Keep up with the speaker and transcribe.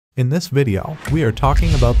In this video, we are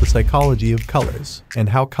talking about the psychology of colors and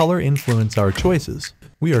how color influence our choices.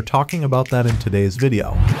 We are talking about that in today's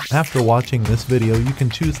video. After watching this video, you can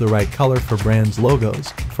choose the right color for brands'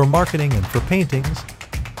 logos, for marketing and for paintings,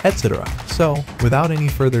 etc. So, without any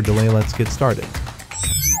further delay, let's get started.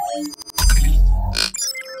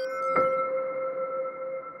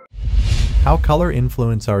 How color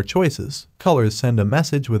influence our choices. Colors send a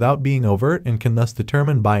message without being overt and can thus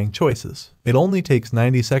determine buying choices. It only takes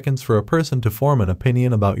 90 seconds for a person to form an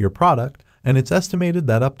opinion about your product, and it's estimated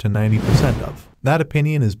that up to 90% of that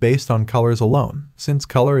opinion is based on colors alone. Since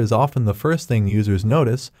color is often the first thing users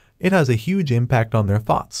notice, it has a huge impact on their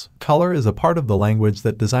thoughts. Color is a part of the language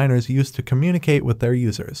that designers use to communicate with their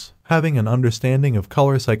users. Having an understanding of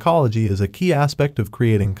color psychology is a key aspect of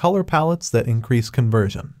creating color palettes that increase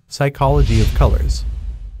conversion. Psychology of colors.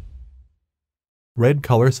 Red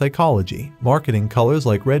color psychology. Marketing colors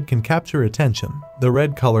like red can capture attention. The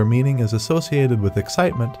red color meaning is associated with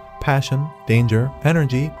excitement, passion, danger,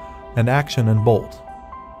 energy, and action and bold.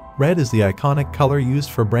 Red is the iconic color used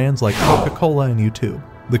for brands like Coca-Cola and YouTube.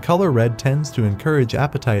 The color red tends to encourage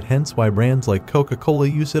appetite, hence why brands like Coca-Cola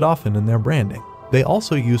use it often in their branding. They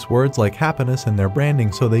also use words like happiness in their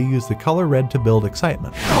branding, so they use the color red to build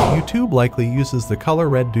excitement. YouTube likely uses the color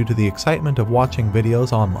red due to the excitement of watching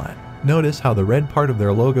videos online. Notice how the red part of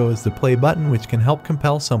their logo is the play button, which can help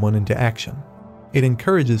compel someone into action. It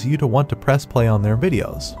encourages you to want to press play on their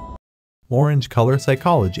videos. Orange color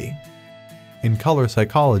psychology. In color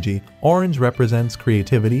psychology, orange represents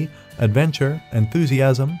creativity, adventure,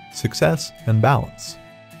 enthusiasm, success, and balance.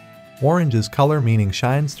 Orange's color meaning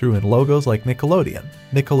shines through in logos like Nickelodeon.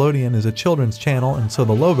 Nickelodeon is a children's channel, and so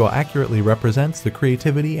the logo accurately represents the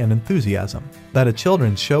creativity and enthusiasm that a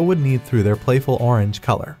children's show would need through their playful orange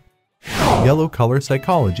color. Yellow color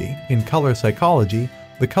psychology. In color psychology,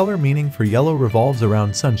 the color meaning for yellow revolves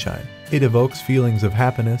around sunshine. It evokes feelings of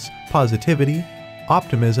happiness, positivity,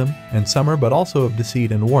 optimism, and summer, but also of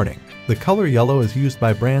deceit and warning. The color yellow is used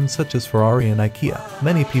by brands such as Ferrari and IKEA.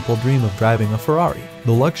 Many people dream of driving a Ferrari.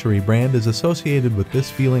 The luxury brand is associated with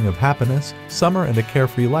this feeling of happiness, summer, and a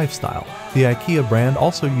carefree lifestyle. The IKEA brand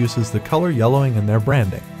also uses the color yellowing in their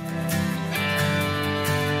branding.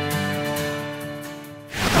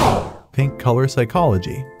 Pink color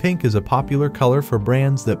psychology. Pink is a popular color for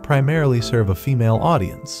brands that primarily serve a female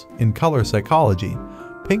audience. In color psychology,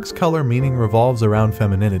 pink's color meaning revolves around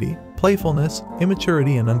femininity, playfulness,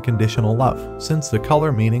 immaturity, and unconditional love. Since the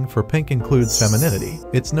color meaning for pink includes femininity,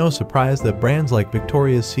 it's no surprise that brands like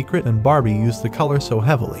Victoria's Secret and Barbie use the color so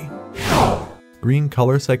heavily. Green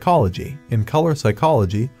color psychology. In color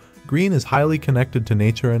psychology, green is highly connected to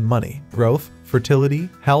nature and money. Growth, fertility,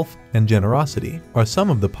 health, and generosity are some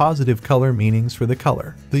of the positive color meanings for the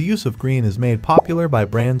color. The use of green is made popular by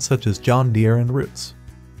brands such as John Deere and Roots.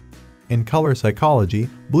 In color psychology,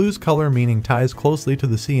 blue's color meaning ties closely to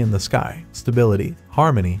the sea and the sky. Stability,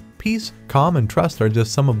 harmony, peace, calm, and trust are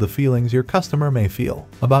just some of the feelings your customer may feel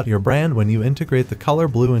about your brand when you integrate the color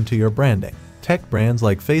blue into your branding. Tech brands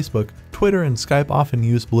like Facebook, Twitter, and Skype often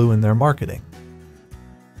use blue in their marketing.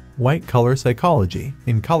 White color psychology.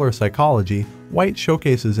 In color psychology, white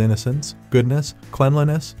showcases innocence, goodness,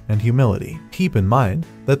 cleanliness, and humility. Keep in mind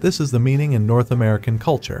that this is the meaning in North American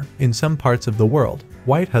culture. In some parts of the world,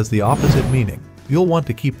 white has the opposite meaning. You'll want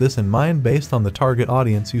to keep this in mind based on the target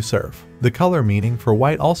audience you serve. The color meaning for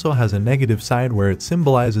white also has a negative side where it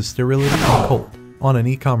symbolizes sterility and cold. On an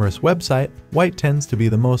e-commerce website, white tends to be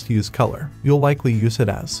the most used color. You'll likely use it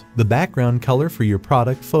as the background color for your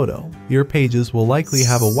product photo. Your pages will likely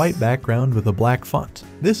have a white background with a black font.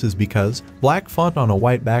 This is because black font on a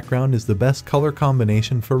white background is the best color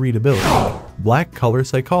combination for readability. Black color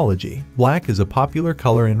psychology. Black is a popular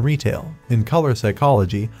color in retail. In color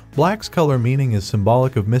psychology, black's color meaning is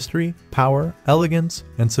symbolic of mystery, power, elegance,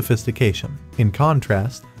 and sophistication. In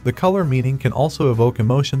contrast, the color meaning can also evoke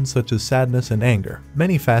emotions such as sadness and anger.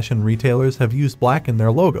 Many fashion retailers have used black in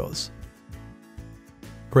their logos.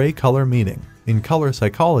 Gray color meaning. In color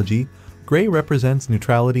psychology, gray represents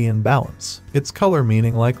neutrality and balance. Its color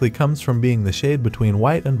meaning likely comes from being the shade between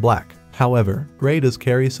white and black. However, gray does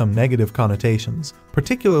carry some negative connotations,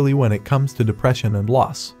 particularly when it comes to depression and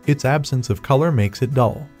loss. Its absence of color makes it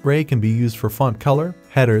dull. Gray can be used for font color,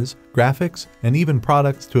 headers, graphics, and even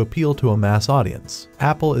products to appeal to a mass audience.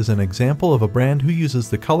 Apple is an example of a brand who uses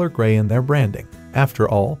the color gray in their branding. After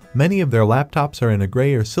all, many of their laptops are in a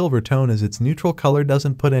gray or silver tone, as its neutral color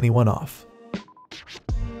doesn't put anyone off.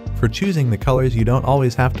 For choosing the colors, you don't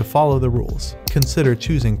always have to follow the rules. Consider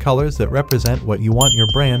choosing colors that represent what you want your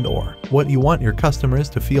brand or what you want your customers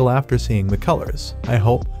to feel after seeing the colors. I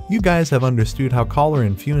hope you guys have understood how color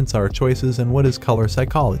influences our choices and what is color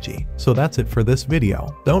psychology. So that's it for this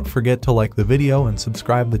video. Don't forget to like the video and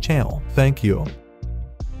subscribe the channel. Thank you.